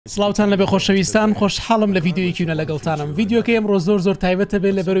سڵاوتان لەبێ خۆشەویستان خۆشحاڵم لە ڤیدیۆیەکیونە لەگەڵتانم ڤیدیۆکە ئەمڕۆ زۆر تایبەتە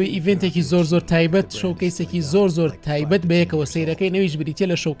بێت لەبەرەوەی ئیڤنتێکی زۆر تایبەت شۆکەیسێکی زۆر تایبەت بەیەکەوە سەیرەکەی نەویش بریتە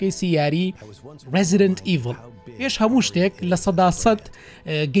لە شۆکەیسی یاری Resident Evil پێش هەموو شتێک لە 100%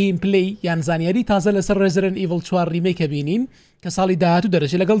 گەیم پلەی یان زانیاری تازە لەسەر Resident Evil 4 ریمێکە بینین کە ساڵی داهاتوو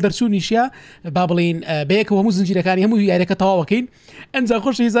دەرەچێت لەگەڵ دەرچوونیشە با بڵین بەیەکەوە هەموو زنجیرەکانی هەموو یاریەکە تەواوەکەین ئەنجا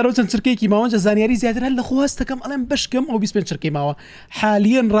خۆشە هزارەوە چەند چرکێکی ماوەنجە زانیاری زیاتر هەر لە خواستەکەم ئەڵێم بەشکەم ئەو 25 چرکەی ماوە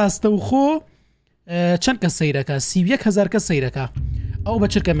حالیان ڕاستەوخۆ چەند کەس سەیرەکە 31,000 کەس سەیرەکە ئەو بە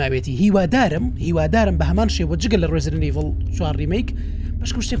چرکە ماوێتی هیوادارم بە هەمان شێوە جگە لە Resident Evil 4 ریمێک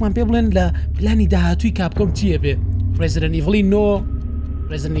بەشکم شتێکمان پێ بڵێن لە پلانی داهاتووی کاپکۆم چییە بێ Resident Evil 9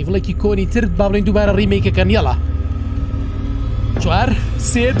 Resident Evilێکی کۆنی تر با بڵین دووبارە ریمێکەکەن یەڵا 4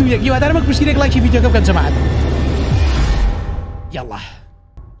 3 2 1 هیوادارمە پشتگیرێک لایکی ڤیدیۆکە بکەن جەماعەت یەڵا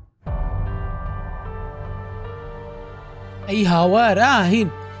ئەی هاوار هین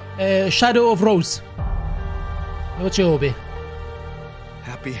Shadow of Rose ئەوە چێوە بێ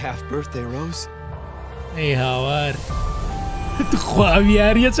Happy half birthday, Rose. ئەی هاوار خواو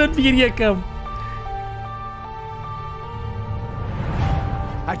یاریە چەند بیریەکەم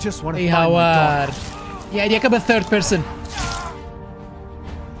ئەی هاوار یاریەکە بە third person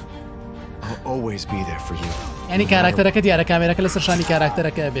I'll always be there for you. یعنی کاراکتەرەکە دیارە کامێرەکە لەسەر شانی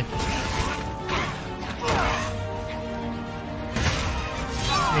کاراکتەرەکە بێ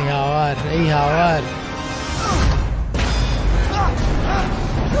ئەی هاوار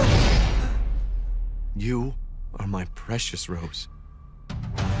You are my precious Rose.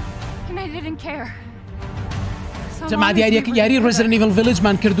 And I didn't care. جەماعەت یاری Resident Evil Village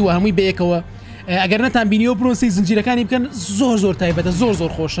مان کردووە هەمووی بەیەکەوە ئەگەر نەتان بینیەوە پرۆسی زنجیرەکانی بکەن زۆر تایبەتە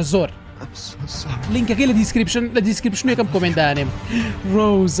زۆر خۆشە زۆر لینکەکەی لە دیسکریپشن یەکەم کۆمنتدانێم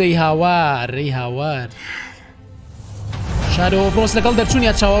ڕۆز ئەی هاوار Shadow of Rose لەگەڵ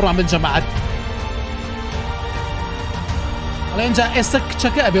دەرچوونیات چاوەڕوان بن جەماعەت ئەڵێ ئەنجا ئێستا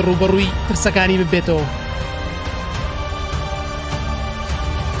کچەکە ئەبێ ڕوبەڕووی ترسەکانی ببێتەوە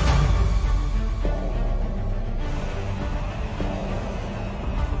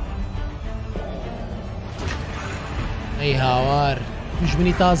ئەی هاوار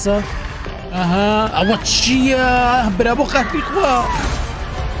دوژمنی تازە ئەوە چییە برا بۆ خاتری خوا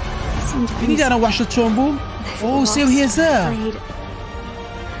بینیدانە واشت چۆن بوو ئەو سێو هێزە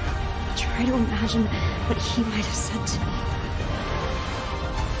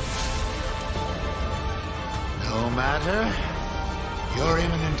No matter, your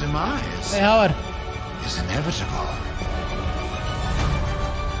imminent demise ئەی هاوار is inevitable.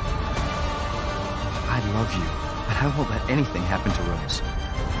 I love you, but I won't let anything happen to Rose.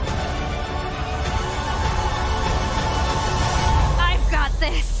 I've got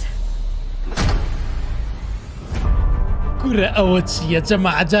this. کورە ئەوە چییە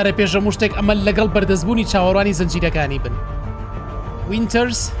جەماعەت جارە پێش هەموو شتێک ئەمە لەگەڵ بەردەستبوونی چاوەڕوانی زنجیرەکانی بن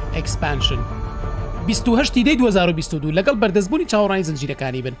Winters Expansion 28 دەی 2022 لەگەڵ بەردەستبوونی چاوەڕوانی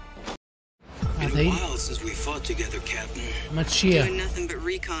زنجیرەکانی بن ئەمە چییە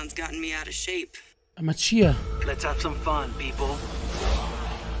ئەمە چییە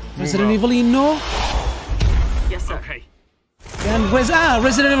Resident Evil 9 یان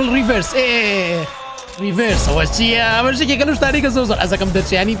Resident Evil Reverse ریڤرس ئەوە چییە ئەمە شتێکێکە لەو شتانەی کە زۆر ئەزەکەم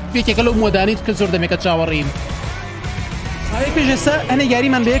دەرچێت ینی پێکێکە لەو مۆدانیت کە زۆر دەمێکە چاوەڕیم ئەوەی پێش ئێستا ئەنە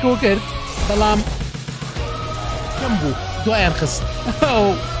یاریمان بەیەکەوە کرد بەڵام کەم بوو دوایان خست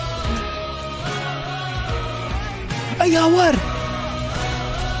ئەی هاوار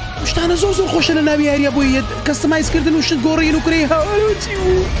شتانە زۆر خۆشە لە ناوی یاریە بۆی کەستەمایزکردن و شت گۆڕین و کرێ هاوار چی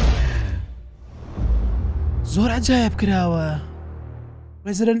بوو زۆر عەجایب کراوە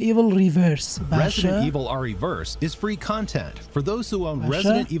Resident Evil Reverse. Resident Evil Reverse is free content for those who own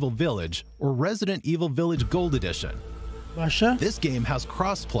Resident Evil Village or Resident Evil Village Gold Edition. This game has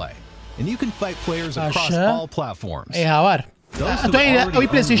cross-play, and you can fight players across all platforms. Hey, hawar. ئەوی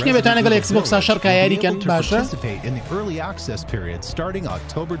پلەیستیشنی بێتوانە لەگەڵ Xbox شەڕکە یاریکەن باشە in the early access period starting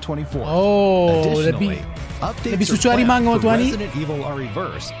October 24th. Additionally, updates are planned for Resident Evil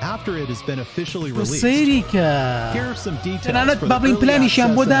Reverse after it has been officially released. Here are some details for the early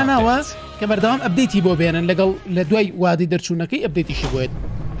access بۆ داناوە کە بەردەوام ئەپدەیتی بۆ بێنن لەگەڵ لە دوای وادی دەرچوونەکەی ئەپدەیتیشی بۆێت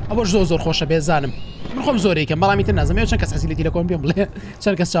ئەوەش زۆر خۆشە بێزانم من خۆم زۆرێکم بەڵامی تر نازانم چەند کەس حەزیلێتی لە کۆم پێم بڵێ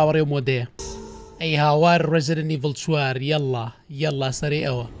چەند کەس چاوەڕێ و مۆدەیە ئەی هاوار Resident Evil 4 یەڵا سەرێ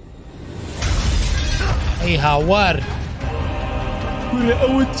ئەوە ئەی هاوار کورە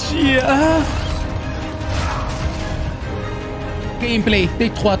ئەوە چییە گەیم پلەی دەی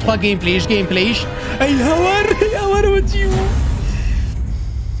تخوا گەیم پلەیش ئەی هاوارەوە چی بوو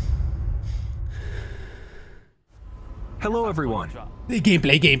Hello everyone.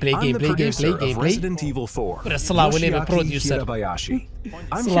 Gameplay. I'm the producer of Resident Evil 4. سڵاو لێبێت Yoshiaki producer. Hirabayashi.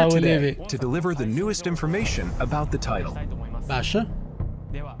 I'm here سڵاو today لێبێت. to deliver the newest information about the title. باشە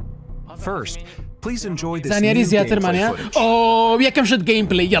First, please enjoy this زانیاری new زیاترمانەیە gameplay footage. ئۆ یەکەم شت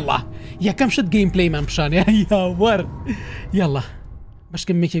گەیمپلی یەڵا یەکەم شت گەیمپلەیمان پیشانەیە یاوەر یەڵا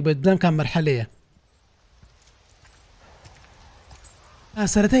بەشکم مێکێک بە بدەم کام مەرحەلەیە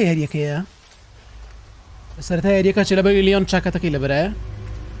سەرەتا یاریەکەیە سەرەتا یاریەکە چ لەبەر لیۆن چاکەتەکەی لەبەرایە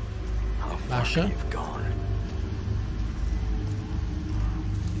باشە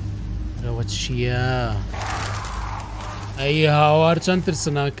ئەوە چییە ئەی هاوار چەند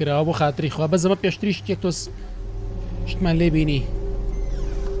ترسناکراوە بۆ خاتری خوا بە زەمە پێشتری شتێک تۆ شتمان لێ بینی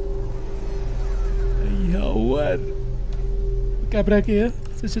ئەی هاوار کابراکەیە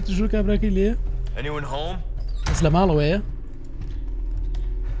سەچێت ژوور کابراکەی لێ کەس لە ماڵەوەیە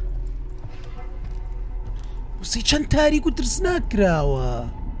وسی چەند تاریک و ترسناک کراوە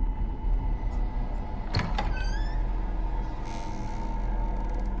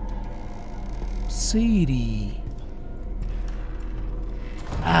سەیری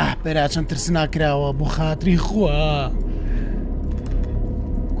بەرا چەند ترسناک کراوە بۆ خاتری خوا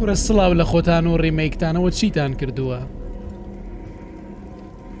کوورە سڵاو لە خۆتان و ڕیمەیکتانەوە چیتان کردووە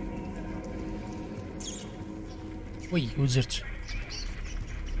وەی وزرچ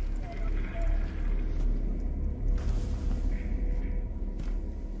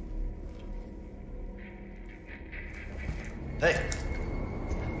Hey.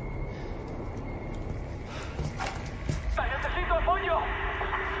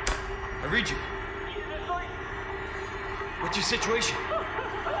 I read you. What's your situation?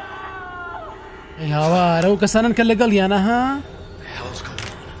 ئەی هاوارە و کەسانن کە لەگەڵ یانە ها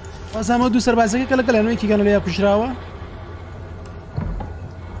وازامە دوو سەربازەکە کە لەگەڵ یانەوەی کیگەنە لە یا کوژراوە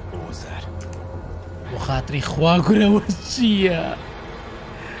بۆ خاتری خوا گورەوە چییە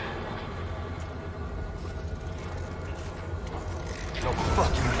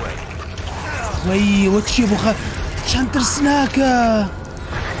وەی وە چیە بۆ چەند ترسناکە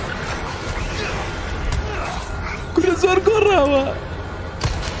گورە زۆر گۆڕاوە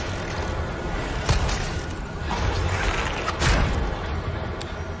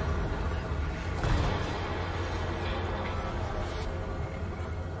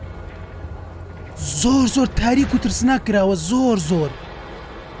زۆر تاریک و ترسناک کراوە زۆر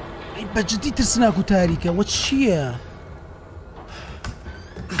بەجددی ترسناک و تاریکە وە چییە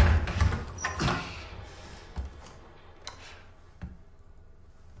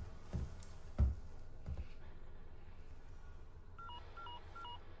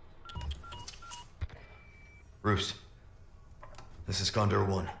Bruce, this is Condor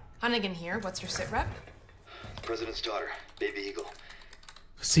 1. Hunnigan here. What's your sit rep? President's daughter, Baby Eagle.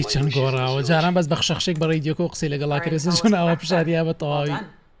 سی چەند گۆڕاوە جاران بەس بە خشەخشێک بە ڕێیدیۆکە و قسەی لەگەڵا کرێسە چۆن ئەوە پشاریا بە تەواوی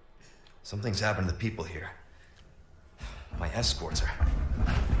Something's happened to the people here. My escorts are...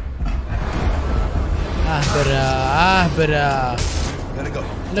 برا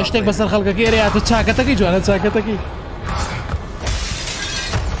لە شتێک بەسەر خەڵکەکەی ڕێاتە چاکەتەکەی جوانە چاکەتەکەی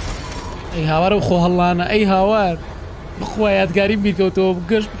ئەی هاوار و خۆ هەڵانە ئەی هاوار بخوا یادگاریم بیرکەوتەوە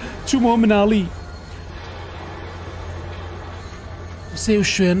گەشت چوومەوە مناڵی سێ و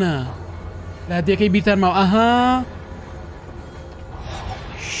شوێنە لادیەکەی بیرتانماوە ئەها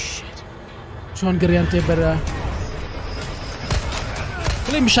چۆن گڕیان تێبەرە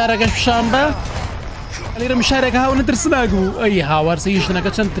بڵێ مشارەکەش پیشان بە لێرە مشارێک هاو نەترسناک بوو ئەی هاوار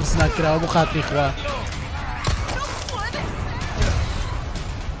سەیشتنەکە چەند ترسناک کراوە بۆ خاتری خوا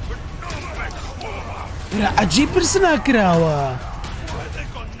عجیب ترسناک کراوە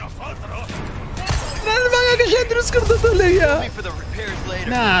مانگەکەشیان دروست کردەوە لێیە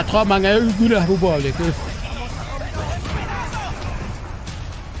نا تخوا مانگای گوناه بوو بۆ لێ کرد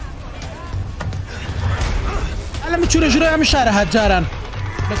ئەلە چوورە ژرۆی ئەم شارە هات جاران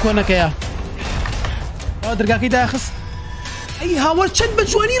لە کۆنەکەیە ئەوە دەرگاکەی داخست ئەی هاوار چەند بە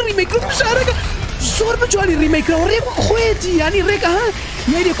جوانی ڕیمەیکرد شارەکە زۆر بە جوانی ڕیمەیکرەوە ڕێک خۆیەتی ینی ڕێک ئەها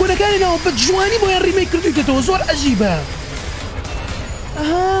یاری کۆنەکانێنەوە بە جوانی بۆیان ڕیمەیک کردوێتەوە زۆر عەجیبە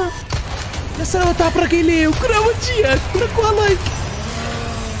ئەها لەسەرەوە تاپڕەکەی لێ و کراوە چییە کورە کوڵای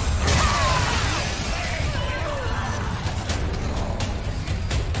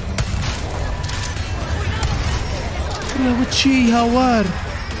کراوە چی هاوار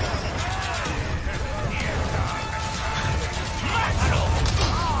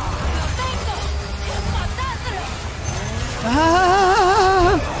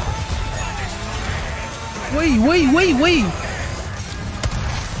وي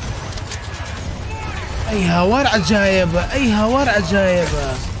اي هوار عجايبه اي هوار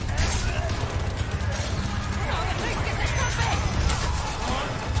عجايبه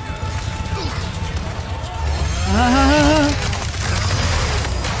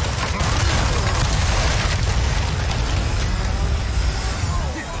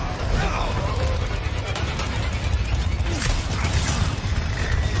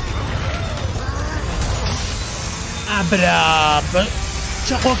برا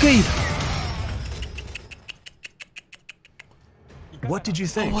چقوكي. What did you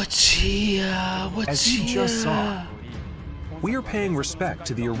think? As you just saw, we are paying respect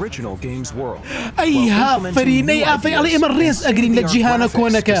to the original game's world. أيها فريني أفي على إمر ريز أجرين للجهان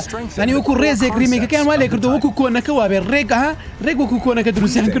كونك يعني وكو ريز أجرين كان ما لك ردو وكو كونك وابر ريجها ريج وكو كونك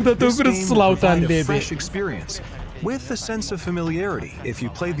دروسيان كردو توكر الصلاة تان ليبي. With a sense of familiarity, if you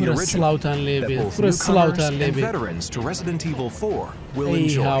play the original, that both newcomers and veterans to Resident Evil 4 will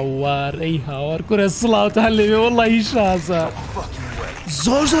enjoy. أي هاور كرة الصلاة تان ليبي والله شازة.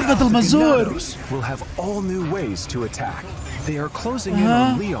 زور بدل ما زور. Will have all new ways to attack. They are closing in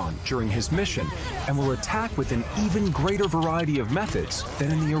on Leon during his mission and will attack with an even greater variety of methods than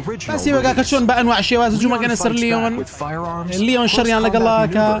in the original. بس يبقى كشون بأنواع شواذ جوا كان يصير ليون شريان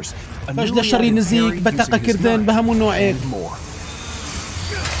لقلاك باش ده شري نزيك بتاقة كردن بهمو نوعين.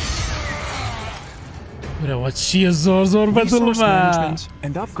 وروات شي زور بدل ما.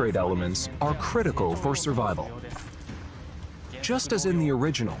 And upgrade elements are critical for survival. Just as in the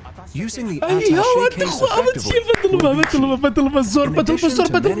original, using the attaché case effectively,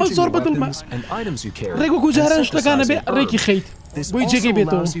 weapons and items you carry, this also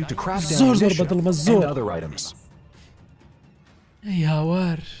allows you to craft ammunition and other items.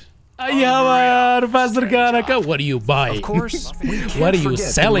 What are you buying? Of course, what are you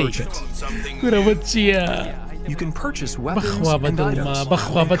selling? You can purchase weapons and items.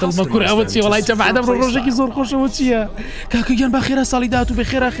 بخوا بدل ما كورة أوتشي والله جمع عدم روجك يزور خوش أوتشي كاكيان بخيرة صاليدات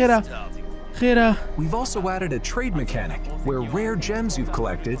وبخيرة خيرة. We've also added a trade mechanic where rare gems you've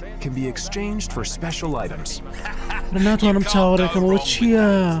collected can be exchanged for special items.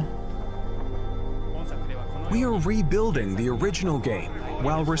 We are rebuilding the original game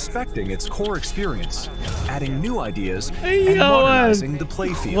while respecting its core experience, adding new ideas and modernizing the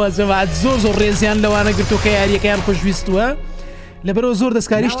playfield. وزعت زور ريزيان لو أنا قلت كياري كيان خوش فيستوا لبرو زور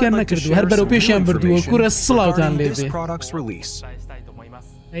دسكاريش تيان نكردو هر برو بيشيان بردو كورة الصلاة تان ليبي.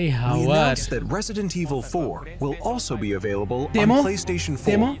 We announced that Resident Evil 4 will also be available on PlayStation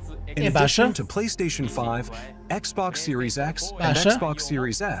 4, in addition to PlayStation 5, Xbox Series X, and Xbox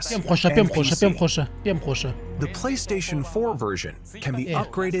Series S, and PC. The PlayStation 4 version can be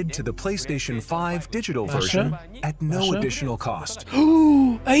upgraded to the PlayStation 5 digital version at no additional cost.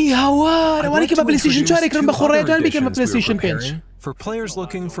 For players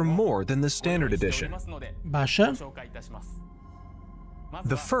looking for more than the standard edition.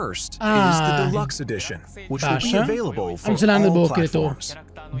 The first is the Deluxe Edition, which will be available for all platforms.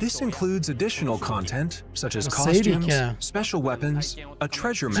 This includes additional content, such as costumes, special weapons, a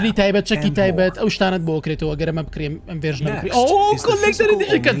treasure map, and more. Next is the Physical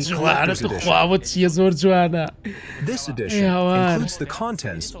Edition. This edition includes the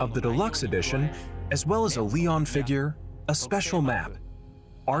contents of the Deluxe Edition, as well as a Leon figure, a special map,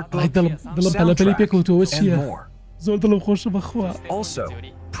 art book, soundtrack, and more. Also,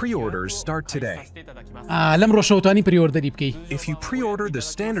 pre-orders start today. If you pre-order the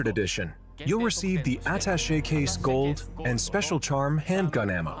standard edition, you'll receive the attaché case gold and special charm handgun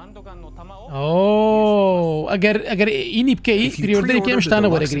ammo. If you pre-order the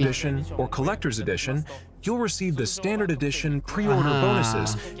deluxe edition or collector's edition, you'll receive the standard edition pre-order bonuses,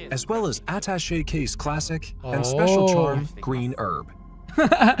 as well as attaché case classic and special charm green herb.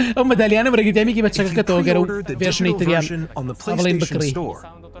 هم داليانا برقيت يامي كي بتشكل كتوغرو version on the PlayStation Store,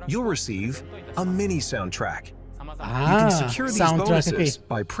 you'll receive a mini soundtrack. You can secure these bonuses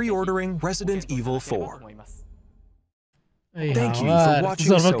by pre-ordering Resident Evil 4. Thank you for watching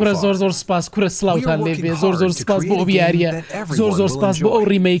so far. زور سپاس كورة الصلاة تان ليبي زور سپاس بو بياريا زور سپاس بو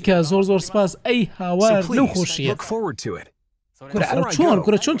ريميكا زور سپاس أي هاوار لو خوشية. Look forward to it.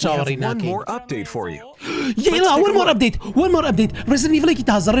 كورة شون شاوري One more update for you. يلا one more update Resident Evil كي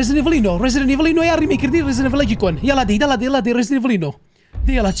تازه Resident Evil يا ريميك دي Resident Evil كيكون يلا دي Resident Evil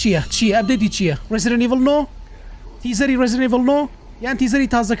دي يلا تشيا update تشيا Resident Evil نو تيزري Resident Evil نو يعني تيزري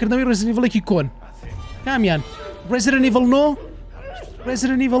تازه كردوي Resident Evil كيكون كاميان Resident Evil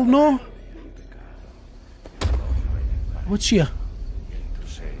نو وتشيا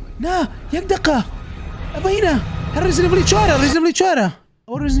لا يك دقة أبينا Resident Evil 4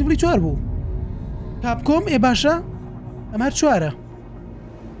 أو Resident Evil 4 بو كابكوم إيه باشا أم هاد 4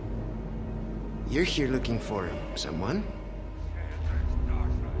 You're here looking for someone?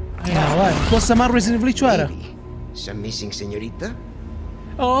 أيها واي بوسا مار Resident Evil 4 Some missing señorita?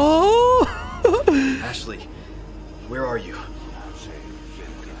 Oh Ashley, Where are you?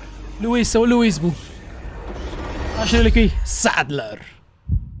 لويس أو لويس بو عشان لكي سادلر.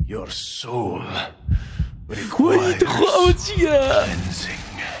 Your soul requires cleansing.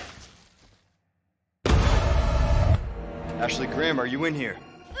 Ashley Graham, are you in here?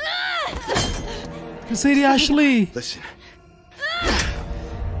 كسيري أشلي. Listen.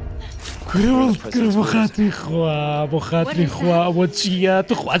 كرة بخاطري خوا بخاطري خوا وجيا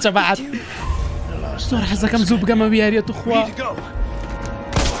تخوا جماعة. صور حزك مزوب قام بياري تخوا. I'm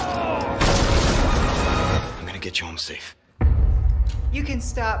gonna get you home safe. You can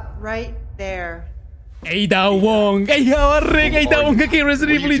stop right there. أيدا وونغ أيدا وريك أيدا وونغ كي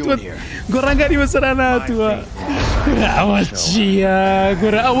رزري بليتوت غورانغاري وسراناتوا كرة أوتشيا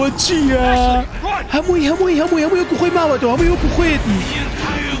كرة أوتشيا هموي كوخي ماوتو هموي كوخيتي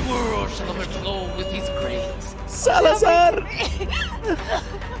سالازار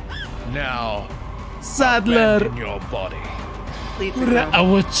Now, سادلر in your body. كرة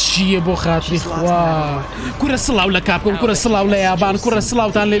أوتشيا بو خاطري خوا كرة سڵاو لە کاپکۆم كرة سڵاو لە یابان كرة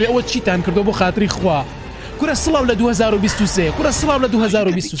سڵاوتان لێبێ ئەوە چیتان کردو بۆ خاطری خوا كرة سڵاو لە 2023 كرة سڵاو لە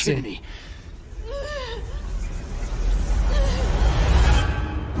 2023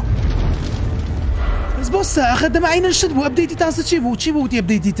 بس بۆستا ئەخە دەمە عینەن شت بوو ئەبدەیتی تازە چی بوو تی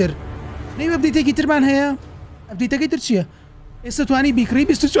ئەبدەیتی تر نەیوە ئەبدەیتێکی ترمان هەیە ئەبدەیتەکەی تر چییە ئێستا توانی بیکڕی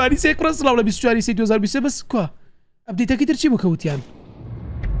 24 كرة سڵاو لە 24 2023 بس کوا ئەبدەیتەکەی تر چی بوو کەوتیان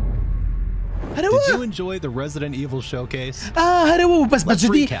Did you enjoy the Resident Evil showcase? هەرەوە بەس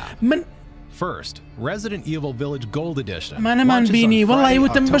بەجددی من First, Resident Evil Village Gold Edition. مانەمان بینی وەڵی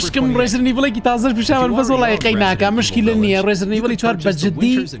وتم بشکم Resident Evilێکی تازەش بشاون بەس وەڵی قەی ناکە مشکلە نییە Resident Evilی 4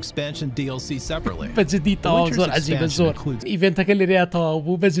 بەجددی بەجددی تەواو زۆر عەجیبە زۆر ئیڤنتەکە لێرەیە تەواو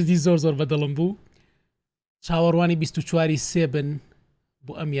بوو بەجددی زۆر بەدڵم بوو چاوەڕوانی 24 سێ بن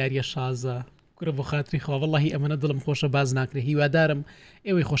بۆ ئەم یاریە شازە كرة بخاطري خوا والله أمانة ظلم خوشة باز ناكره هیوادارم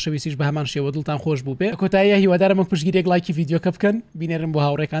ئێوەی خۆشەویستیش بە هەمان شێوە دڵتان خۆش بوو بێ کۆتاییە هیوادارم پشتگیرێک لایکی ڤیدیۆکە بکەن بینێرم بۆ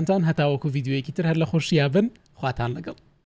هاوڕێکانتان هەتاوەکو ڤیدیۆیەکی تر هەر لە خۆشییا بن خواتان لەگەڵ